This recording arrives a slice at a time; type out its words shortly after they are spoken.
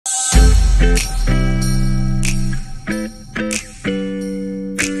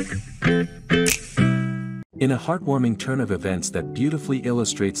In a heartwarming turn of events that beautifully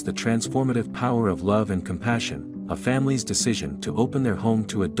illustrates the transformative power of love and compassion, a family's decision to open their home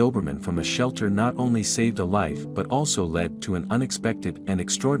to a Doberman from a shelter not only saved a life but also led to an unexpected and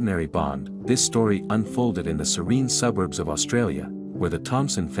extraordinary bond. This story unfolded in the serene suburbs of Australia, where the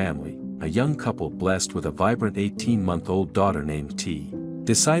Thompson family, a young couple blessed with a vibrant 18-month-old daughter named T,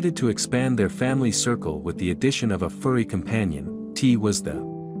 decided to expand their family circle with the addition of a furry companion. T was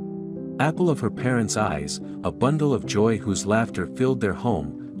the apple of her parents' eyes, a bundle of joy whose laughter filled their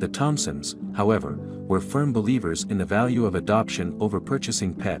home. The Thompsons, however, were firm believers in the value of adoption over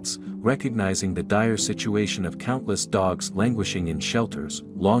purchasing pets, recognizing the dire situation of countless dogs languishing in shelters,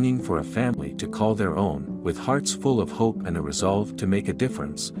 longing for a family to call their own. With hearts full of hope and a resolve to make a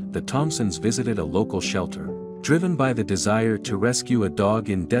difference, the Thompsons visited a local shelter. Driven by the desire to rescue a dog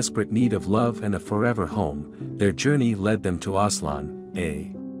in desperate need of love and a forever home, their journey led them to Aslan,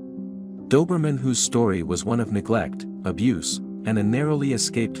 a Doberman whose story was one of neglect, abuse, and a narrowly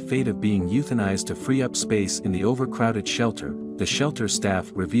escaped fate of being euthanized to free up space in the overcrowded shelter. The shelter staff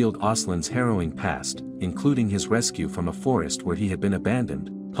revealed Aslan's harrowing past, including his rescue from a forest where he had been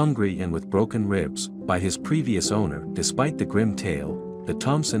abandoned, hungry and with broken ribs, by his previous owner. Despite the grim tale, the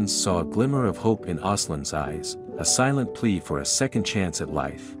Thompsons saw a glimmer of hope in Aslan's eyes, a silent plea for a second chance at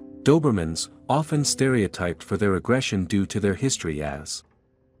life. Dobermans, often stereotyped for their aggression due to their history as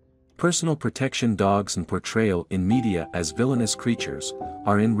personal protection dogs and portrayal in media as villainous creatures,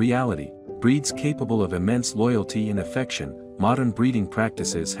 are in reality breeds capable of immense loyalty and affection. Modern breeding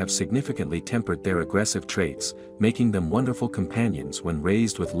practices have significantly tempered their aggressive traits, making them wonderful companions when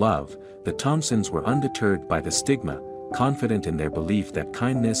raised with love. The Thompsons were undeterred by the stigma, confident in their belief that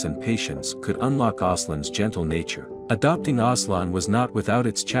kindness and patience could unlock Aslan's gentle nature. Adopting Aslan was not without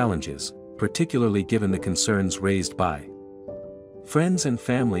its challenges, particularly given the concerns raised by friends and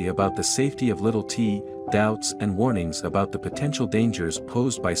family about the safety of little T, doubts and warnings about the potential dangers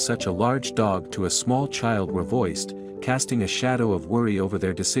posed by such a large dog to a small child were voiced, casting a shadow of worry over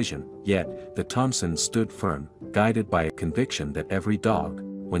their decision. Yet, the Thompsons stood firm, guided by a conviction that every dog,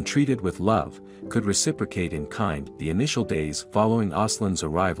 when treated with love, could reciprocate in kind. The initial days following Aslan's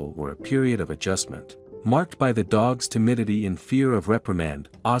arrival were a period of adjustment, marked by the dog's timidity and fear of reprimand.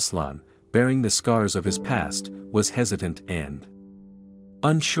 Aslan, bearing the scars of his past, was hesitant and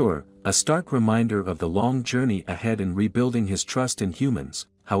unsure, a stark reminder of the long journey ahead in rebuilding his trust in humans.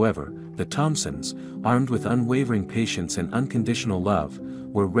 However, the Thompsons, armed with unwavering patience and unconditional love,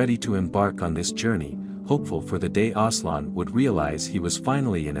 were ready to embark on this journey, hopeful for the day Aslan would realize he was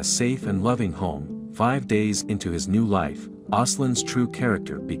finally in a safe and loving home. 5 days into his new life, Aslan's true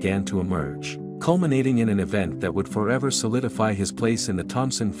character began to emerge, culminating in an event that would forever solidify his place in the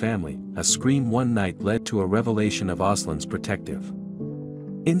Thompson family. A scream one night led to a revelation of Aslan's protective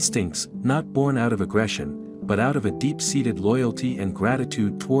instincts, not born out of aggression, but out of a deep-seated loyalty and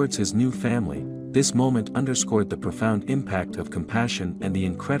gratitude towards his new family. This moment underscored the profound impact of compassion and the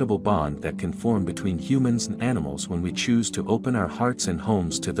incredible bond that can form between humans and animals when we choose to open our hearts and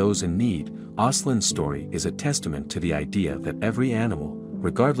homes to those in need. Aslan's story is a testament to the idea that every animal,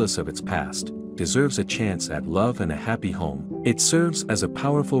 regardless of its past, deserves a chance at love and a happy home. It serves as a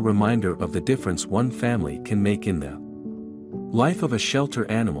powerful reminder of the difference one family can make in the life of a shelter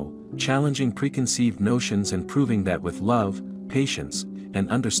animal, challenging preconceived notions and proving that with love, patience, and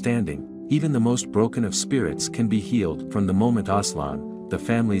understanding, even the most broken of spirits can be healed. From the moment Aslan, the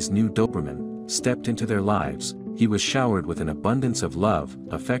family's new Doberman, stepped into their lives, he was showered with an abundance of love,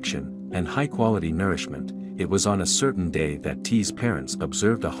 affection, and high-quality nourishment. It was on a certain day that T's parents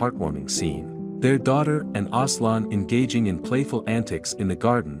observed a heartwarming scene. Their daughter and Aslan engaging in playful antics in the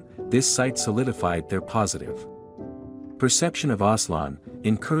garden. This sight solidified their positive perception of Aslan,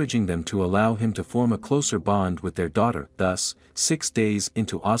 encouraging them to allow him to form a closer bond with their daughter. Thus, 6 days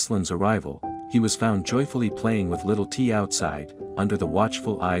into Aslan's arrival, he was found joyfully playing with little T outside, under the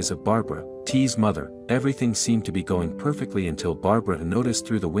watchful eyes of Barbara, T's mother. Everything seemed to be going perfectly until Barbara noticed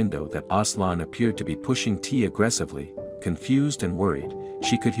through the window that Aslan appeared to be pushing T aggressively. Confused and worried,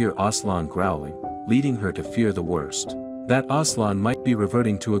 she could hear Aslan growling, leading her to fear the worst, that Aslan might be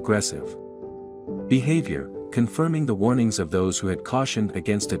reverting to aggressive behavior. Confirming the warnings of those who had cautioned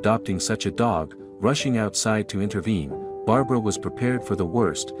against adopting such a dog. Rushing outside to intervene, Barbara was prepared for the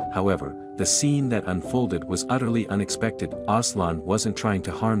worst. However, the scene that unfolded was utterly unexpected. Aslan wasn't trying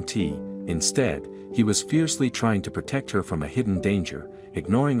to harm T. Instead, he was fiercely trying to protect her from a hidden danger.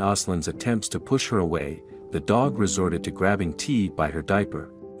 Ignoring Aslan's attempts to push her away, the dog resorted to grabbing T by her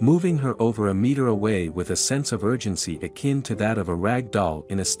diaper, moving her over a meter away with a sense of urgency akin to that of a rag doll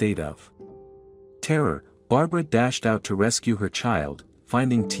in a state of Terror, Barbara dashed out to rescue her child,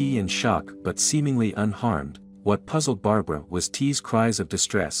 finding T in shock but seemingly unharmed. What puzzled Barbara was T's cries of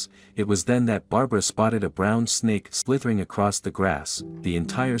distress. It was then that Barbara spotted a brown snake slithering across the grass. The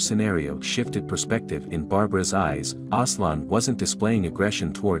entire scenario shifted perspective in Barbara's eyes. Aslan wasn't displaying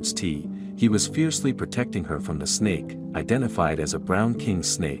aggression towards T, he was fiercely protecting her from the snake, identified as a brown king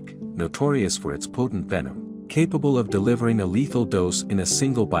snake, notorious for its potent venom, capable of delivering a lethal dose in a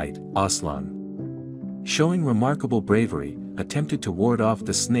single bite. Aslan, showing remarkable bravery, attempted to ward off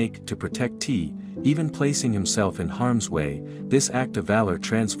the snake to protect T, even placing himself in harm's way. This act of valor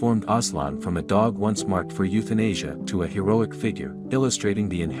transformed Aslan from a dog once marked for euthanasia to a heroic figure, illustrating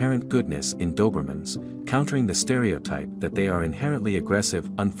the inherent goodness in Dobermans, countering the stereotype that they are inherently aggressive.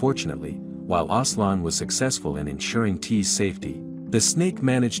 Unfortunately, while Aslan was successful in ensuring T's safety, the snake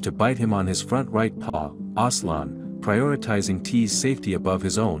managed to bite him on his front right paw. Aslan, prioritizing T's safety above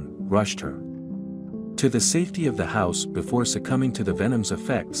his own, rushed her to the safety of the house before succumbing to the venom's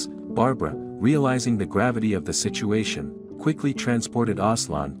effects. Barbara, realizing the gravity of the situation, quickly transported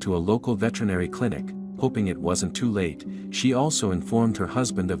Aslan to a local veterinary clinic. Hoping it wasn't too late, she also informed her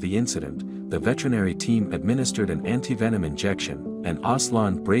husband of the incident. The veterinary team administered an anti-venom injection, and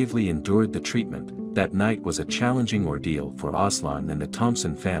Aslan bravely endured the treatment. That night was a challenging ordeal for Aslan and the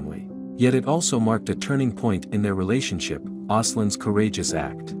Thompson family. Yet it also marked a turning point in their relationship. Aslan's courageous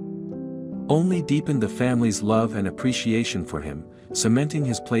act only deepened the family's love and appreciation for him, cementing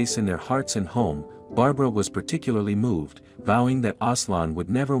his place in their hearts and home. Barbara was particularly moved, vowing that Aslan would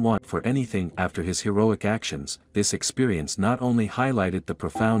never want for anything after his heroic actions. This experience not only highlighted the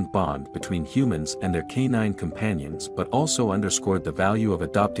profound bond between humans and their canine companions but also underscored the value of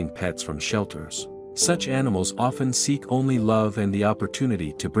adopting pets from shelters. Such animals often seek only love and the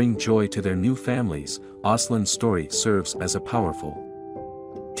opportunity to bring joy to their new families. Aslan's story serves as a powerful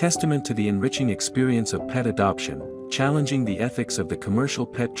testament to the enriching experience of pet adoption, challenging the ethics of the commercial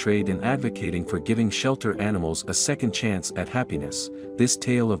pet trade and advocating for giving shelter animals a second chance at happiness. This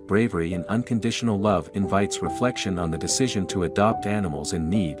tale of bravery and unconditional love invites reflection on the decision to adopt animals in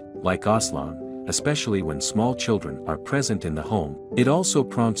need, like Aslan, especially when small children are present in the home. It also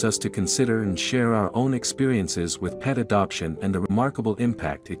prompts us to consider and share our own experiences with pet adoption and the remarkable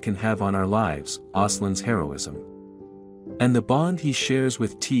impact it can have on our lives. Aslan's heroism and the bond he shares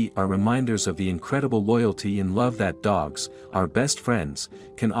with T are reminders of the incredible loyalty and love that dogs, our best friends,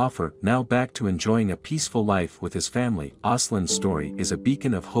 can offer. Now back to enjoying a peaceful life with his family. Aslan's story is a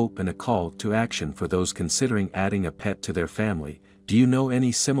beacon of hope and a call to action for those considering adding a pet to their family. Do you know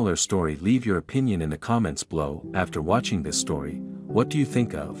any similar story? Leave your opinion in the comments below. After watching this story, what do you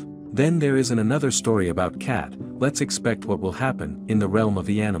think of? Then there is another story about cat. Let's expect what will happen in the realm of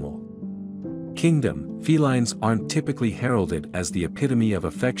the animal kingdom. Felines aren't typically heralded as the epitome of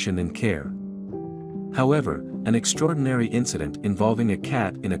affection and care. However, an extraordinary incident involving a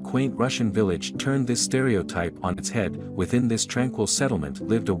cat in a quaint Russian village turned this stereotype on its head. Within this tranquil settlement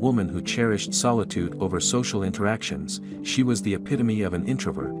lived a woman who cherished solitude over social interactions. She was the epitome of an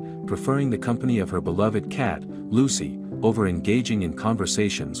introvert, preferring the company of her beloved cat, Lucy, over engaging in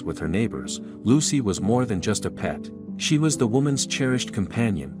conversations with her neighbors. Lucy was more than just a pet. She was the woman's cherished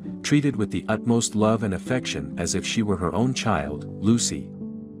companion, treated with the utmost love and affection as if she were her own child. Lucy,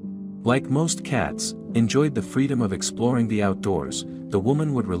 like most cats, enjoyed the freedom of exploring the outdoors. The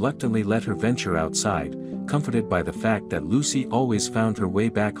woman would reluctantly let her venture outside, comforted by the fact that Lucy always found her way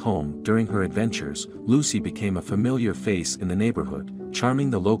back home during her adventures. Lucy became a familiar face in the neighborhood,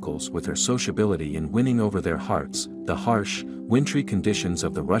 charming the locals with her sociability and winning over their hearts. The harsh, wintry conditions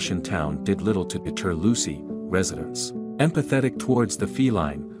of the Russian town did little to deter Lucy. Residents, empathetic towards the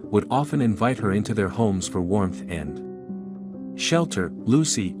feline, would often invite her into their homes for warmth and shelter.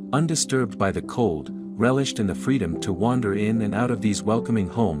 Lucy, undisturbed by the cold, relished in the freedom to wander in and out of these welcoming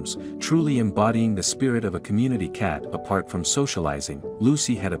homes, truly embodying the spirit of a community cat. Apart from socializing,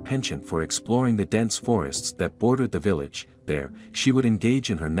 Lucy had a penchant for exploring the dense forests that bordered the village. There, she would engage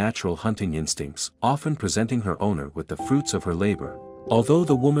in her natural hunting instincts, often presenting her owner with the fruits of her labor. Although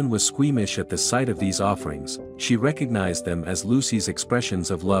the woman was squeamish at the sight of these offerings, she recognized them as Lucy's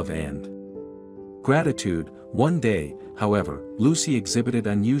expressions of love and gratitude. One day, however, Lucy exhibited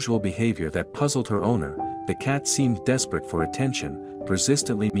unusual behavior that puzzled her owner. The cat seemed desperate for attention,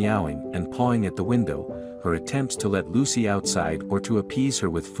 persistently meowing and pawing at the window. Her attempts to let Lucy outside or to appease her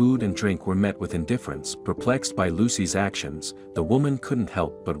with food and drink were met with indifference. Perplexed by Lucy's actions, the woman couldn't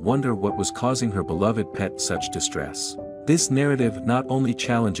help but wonder what was causing her beloved pet such distress. This narrative not only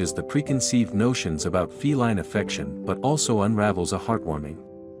challenges the preconceived notions about feline affection but also unravels a heartwarming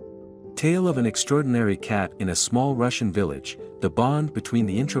Tale of an extraordinary cat in a small Russian village. The bond between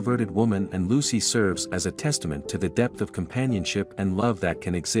the introverted woman and Lucy serves as a testament to the depth of companionship and love that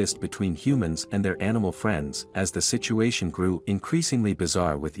can exist between humans and their animal friends. As the situation grew increasingly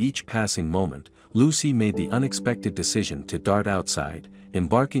bizarre with each passing moment, Lucy made the unexpected decision to dart outside,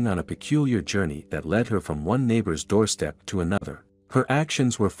 embarking on a peculiar journey that led her from one neighbor's doorstep to another. Her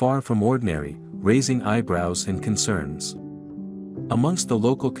actions were far from ordinary, raising eyebrows and concerns. Amongst the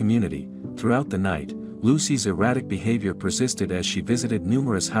local community, throughout the night, Lucy's erratic behavior persisted as she visited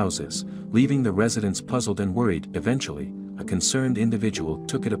numerous houses, leaving the residents puzzled and worried. Eventually, a concerned individual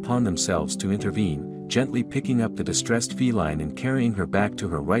took it upon themselves to intervene, gently picking up the distressed feline and carrying her back to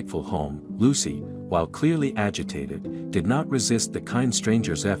her rightful home. Lucy, while clearly agitated, did not resist the kind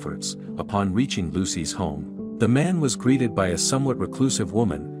stranger's efforts. Upon reaching Lucy's home, the man was greeted by a somewhat reclusive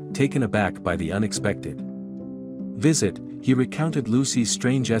woman, taken aback by the unexpected visit. He recounted Lucy's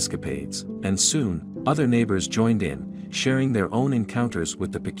strange escapades, and soon, other neighbors joined in, sharing their own encounters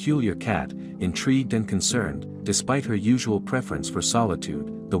with the peculiar cat. Intrigued and concerned, despite her usual preference for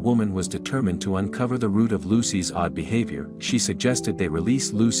solitude, the woman was determined to uncover the root of Lucy's odd behavior. She suggested they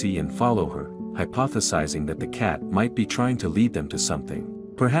release Lucy and follow her, hypothesizing that the cat might be trying to lead them to something.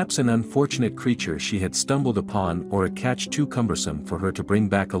 Perhaps an unfortunate creature she had stumbled upon, or a catch too cumbersome for her to bring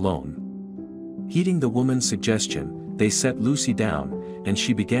back alone. Heeding the woman's suggestion, they set Lucy down, and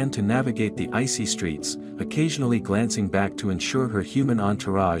she began to navigate the icy streets, occasionally glancing back to ensure her human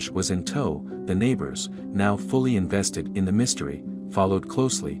entourage was in tow. The neighbors, now fully invested in the mystery, followed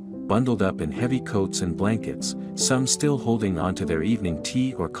closely, bundled up in heavy coats and blankets, some still holding on to their evening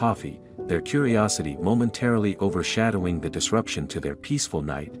tea or coffee, their curiosity momentarily overshadowing the disruption to their peaceful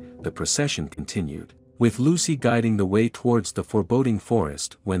night. The procession continued, with Lucy guiding the way towards the foreboding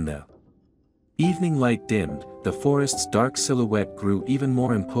forest. When the evening light dimmed, the forest's dark silhouette grew even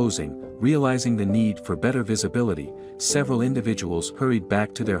more imposing. Realizing the need for better visibility, several individuals hurried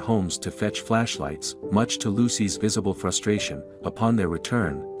back to their homes to fetch flashlights, much to Lucy's visible frustration. Upon their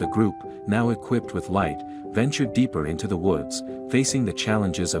return, the group, now equipped with light, ventured deeper into the woods, facing the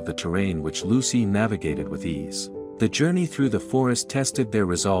challenges of the terrain which Lucy navigated with ease. The journey through the forest tested their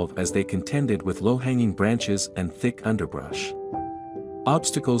resolve as they contended with low-hanging branches and thick underbrush.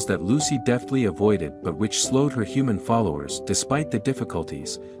 Obstacles that Lucy deftly avoided but which slowed her human followers. Despite the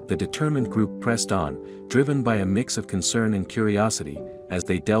difficulties, the determined group pressed on, driven by a mix of concern and curiosity. As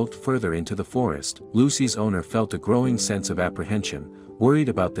they delved further into the forest, Lucy's owner felt a growing sense of apprehension, worried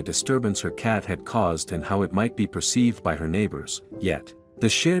about the disturbance her cat had caused and how it might be perceived by her neighbors. Yet, the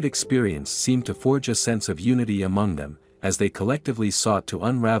shared experience seemed to forge a sense of unity among them, as they collectively sought to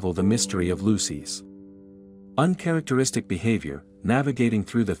unravel the mystery of Lucy's uncharacteristic behavior. Navigating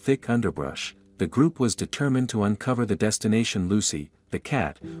through the thick underbrush, the group was determined to uncover the destination Lucy, the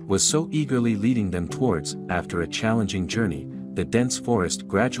cat, was so eagerly leading them towards. After a challenging journey, the dense forest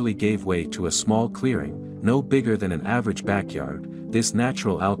gradually gave way to a small clearing, no bigger than an average backyard. This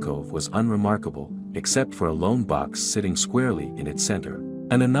natural alcove was unremarkable, except for a lone box sitting squarely in its center.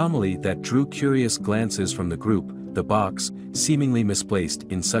 An anomaly that drew curious glances from the group. The box, seemingly misplaced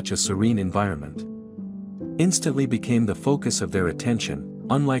in such a serene environment, instantly became the focus of their attention.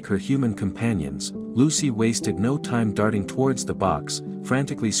 Unlike her human companions, Lucy wasted no time darting towards the box,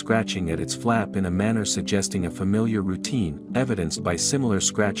 frantically scratching at its flap in a manner suggesting a familiar routine, evidenced by similar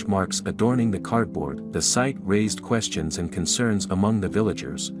scratch marks adorning the cardboard. The sight raised questions and concerns among the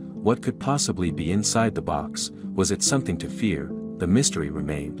villagers. What could possibly be inside the box? Was it something to fear? The mystery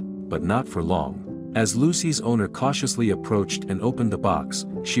remained, but not for long. As Lucy's owner cautiously approached and opened the box,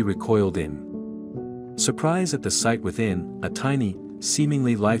 she recoiled in surprise at the sight within. A tiny,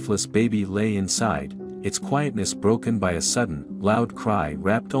 seemingly lifeless baby lay inside, its quietness broken by a sudden, loud cry.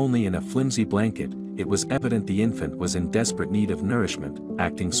 Wrapped only in a flimsy blanket, it was evident the infant was in desperate need of nourishment.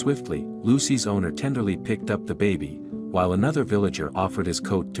 Acting swiftly, Lucy's owner tenderly picked up the baby, while another villager offered his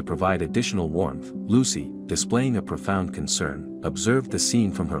coat to provide additional warmth. Lucy, displaying a profound concern, observed the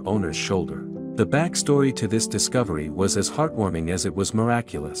scene from her owner's shoulder. The backstory to this discovery was as heartwarming as it was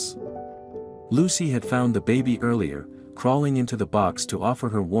miraculous. Lucy had found the baby earlier, crawling into the box to offer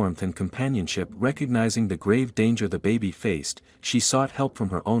her warmth and companionship. Recognizing the grave danger the baby faced, she sought help from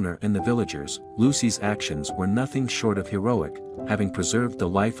her owner and the villagers. Lucy's actions were nothing short of heroic, having preserved the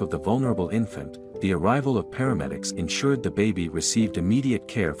life of the vulnerable infant. The arrival of paramedics ensured the baby received immediate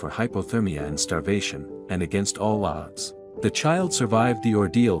care for hypothermia and starvation, and against all odds, the child survived the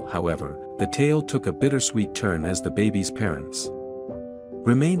ordeal. However, the tale took a bittersweet turn as the baby's parents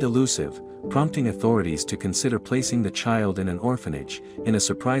remained elusive, prompting authorities to consider placing the child in an orphanage. In a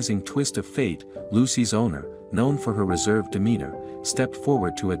surprising twist of fate, Lucy's owner, known for her reserved demeanor, stepped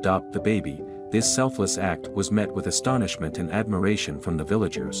forward to adopt the baby. This selfless act was met with astonishment and admiration from the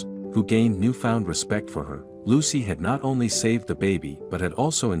villagers, who gained newfound respect for her. Lucy had not only saved the baby but had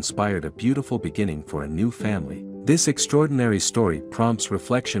also inspired a beautiful beginning for a new family. This extraordinary story prompts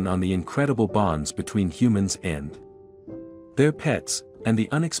reflection on the incredible bonds between humans and their pets, and the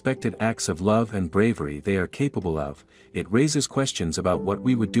unexpected acts of love and bravery they are capable of. It raises questions about what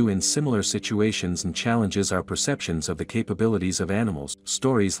we would do in similar situations and challenges our perceptions of the capabilities of animals.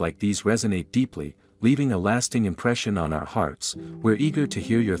 Stories like these resonate deeply, leaving a lasting impression on our hearts. We're eager to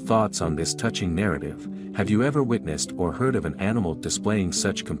hear your thoughts on this touching narrative. Have you ever witnessed or heard of an animal displaying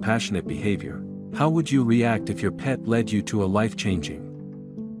such compassionate behavior? How would you react if your pet led you to a life-changing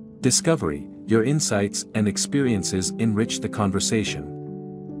discovery? Your insights and experiences enrich the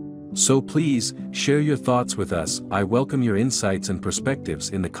conversation. So please, share your thoughts with us. I welcome your insights and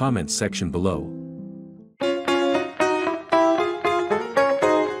perspectives in the comments section below.